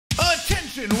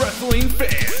Attention wrestling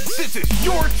fans, this is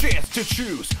your chance to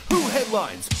choose who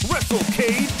headlines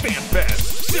WrestleCade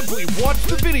FanFest. Simply watch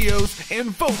the videos and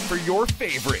vote for your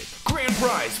favorite. Grand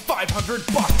prize $500.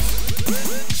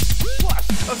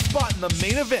 Plus, a spot in the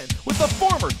main event with a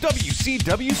former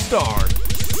WCW star.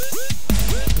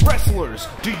 Wrestlers,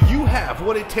 do you have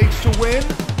what it takes to win?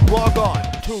 Log on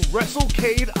to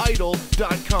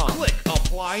WrestleCadeIdol.com. Click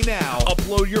Apply Now.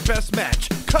 Upload your best match.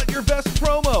 Cut your best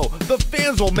promo. The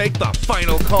fans will make the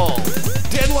final call.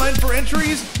 Deadline for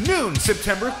entries, noon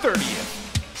September 30th.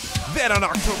 Then on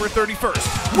October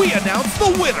 31st, we announce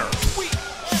the winner.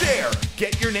 Share,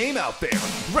 get your name out there.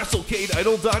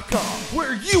 WrestleCadeIdol.com,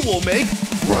 where you will make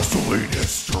wrestling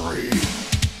history.